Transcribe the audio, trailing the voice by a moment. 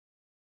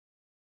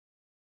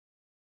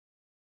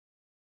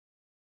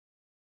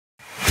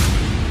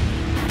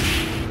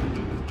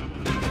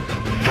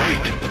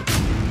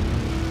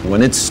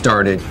When it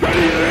started,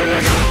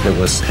 it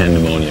was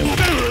pandemonium.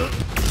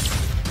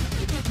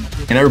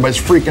 And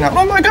everybody's freaking out,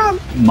 oh my God!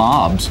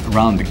 Mobs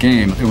around the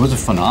game, it was a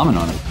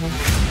phenomenon.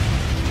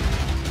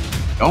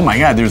 Oh my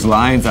God, there's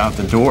lines out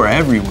the door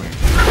everywhere.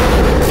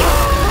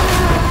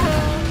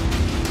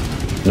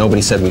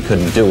 Nobody said we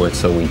couldn't do it,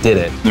 so we did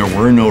it. There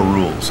were no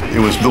rules. It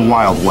was the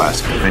Wild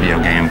West of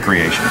video game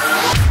creation.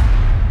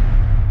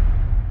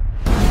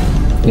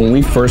 When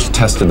we first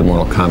tested the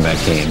Mortal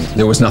Kombat game,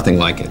 there was nothing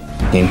like it.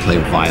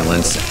 Gameplay,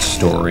 violence,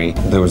 story.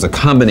 There was a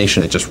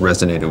combination that just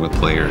resonated with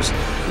players.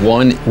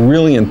 One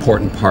really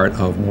important part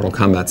of Mortal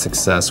Kombat's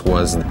success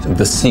was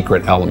the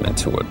secret element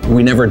to it.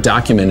 We never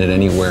documented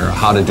anywhere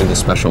how to do the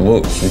special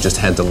moves. You just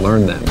had to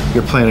learn them.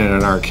 You're playing in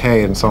an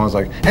arcade and someone's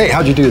like, hey,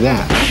 how'd you do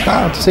that?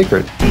 Ah, it's a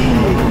secret.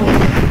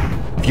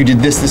 If you did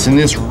this, this, and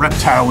this, a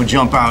reptile would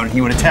jump out and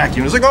he would attack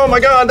you. And it's like, oh my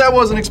God, that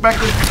wasn't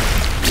expected.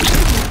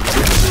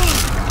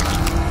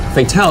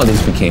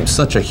 Fatalities became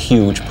such a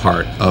huge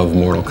part of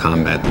Mortal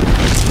Kombat.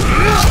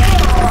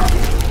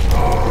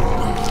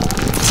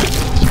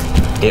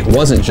 It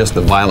wasn't just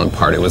the violent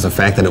part, it was the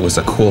fact that it was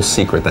a cool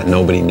secret that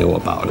nobody knew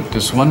about.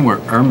 There's one where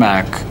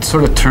Ermac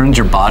sort of turns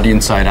your body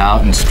inside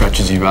out and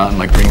stretches you out and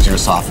like brings your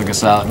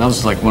esophagus out. That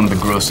was like one of the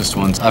grossest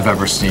ones I've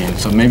ever seen.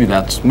 So maybe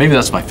that's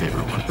my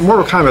favorite one.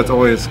 Mortal Kombat's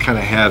always kind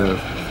of had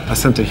a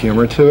sense of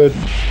humor to it.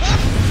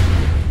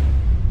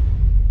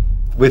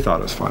 We thought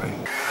it was funny.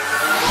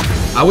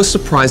 I was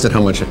surprised at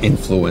how much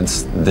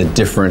influence the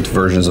different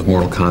versions of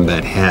Mortal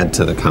Kombat had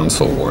to the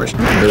console wars.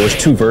 There was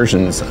two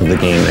versions of the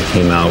game that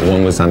came out.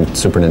 One was on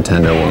Super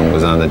Nintendo, one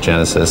was on the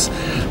Genesis.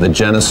 The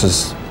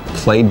Genesis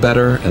played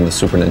better and the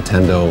Super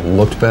Nintendo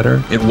looked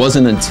better. It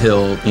wasn't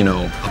until,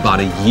 about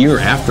a year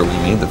after we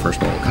made the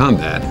first Mortal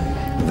Kombat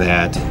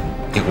that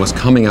it was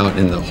coming out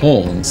in the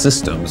home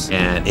systems,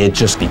 and it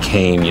just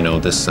became,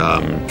 this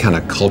kind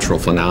of cultural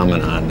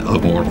phenomenon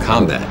of Mortal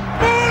Kombat.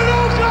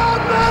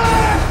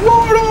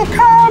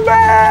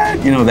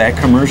 That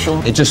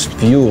commercial? It just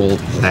fueled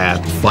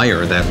that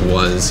fire that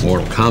was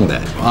Mortal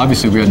Kombat.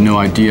 Obviously, we had no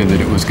idea that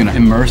it was going to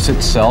immerse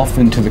itself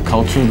into the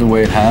culture the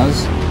way it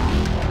has.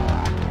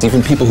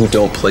 Even people who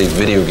don't play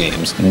video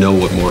games know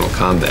what Mortal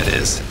Kombat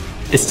is.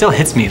 It still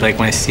hits me like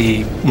when I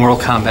see Mortal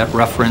Kombat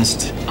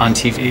referenced on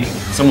TV.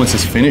 Someone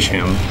says finish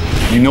him,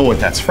 you know what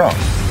that's from.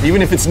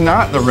 Even if it's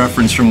not the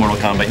reference from Mortal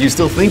Kombat, you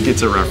still think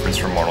it's a reference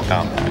from Mortal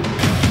Kombat.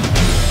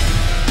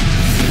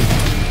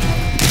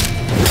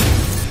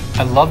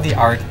 I love the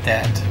art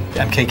that the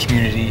MK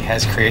community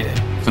has created.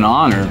 It's an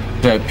honor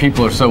that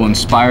people are so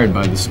inspired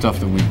by the stuff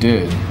that we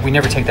did. We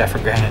never take that for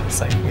granted.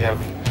 It's like we have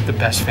the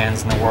best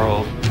fans in the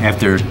world.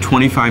 After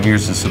 25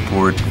 years of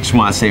support, I just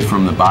want to say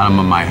from the bottom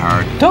of my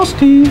heart,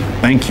 Toasty!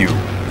 Thank you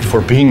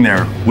for being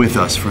there with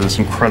us for this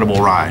incredible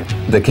ride.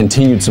 The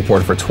continued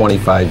support for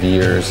 25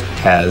 years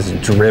has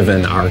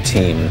driven our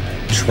team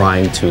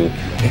trying to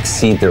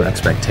exceed their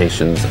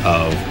expectations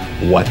of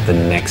what the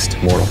next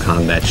Mortal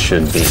Kombat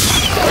should be.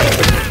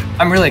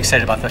 I'm really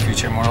excited about the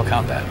future of Mortal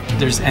Kombat.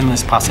 There's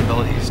endless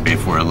possibilities.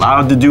 If we're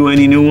allowed to do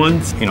any new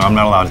ones, I'm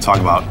not allowed to talk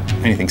about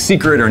anything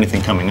secret or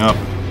anything coming up.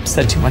 I've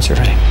said too much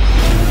already.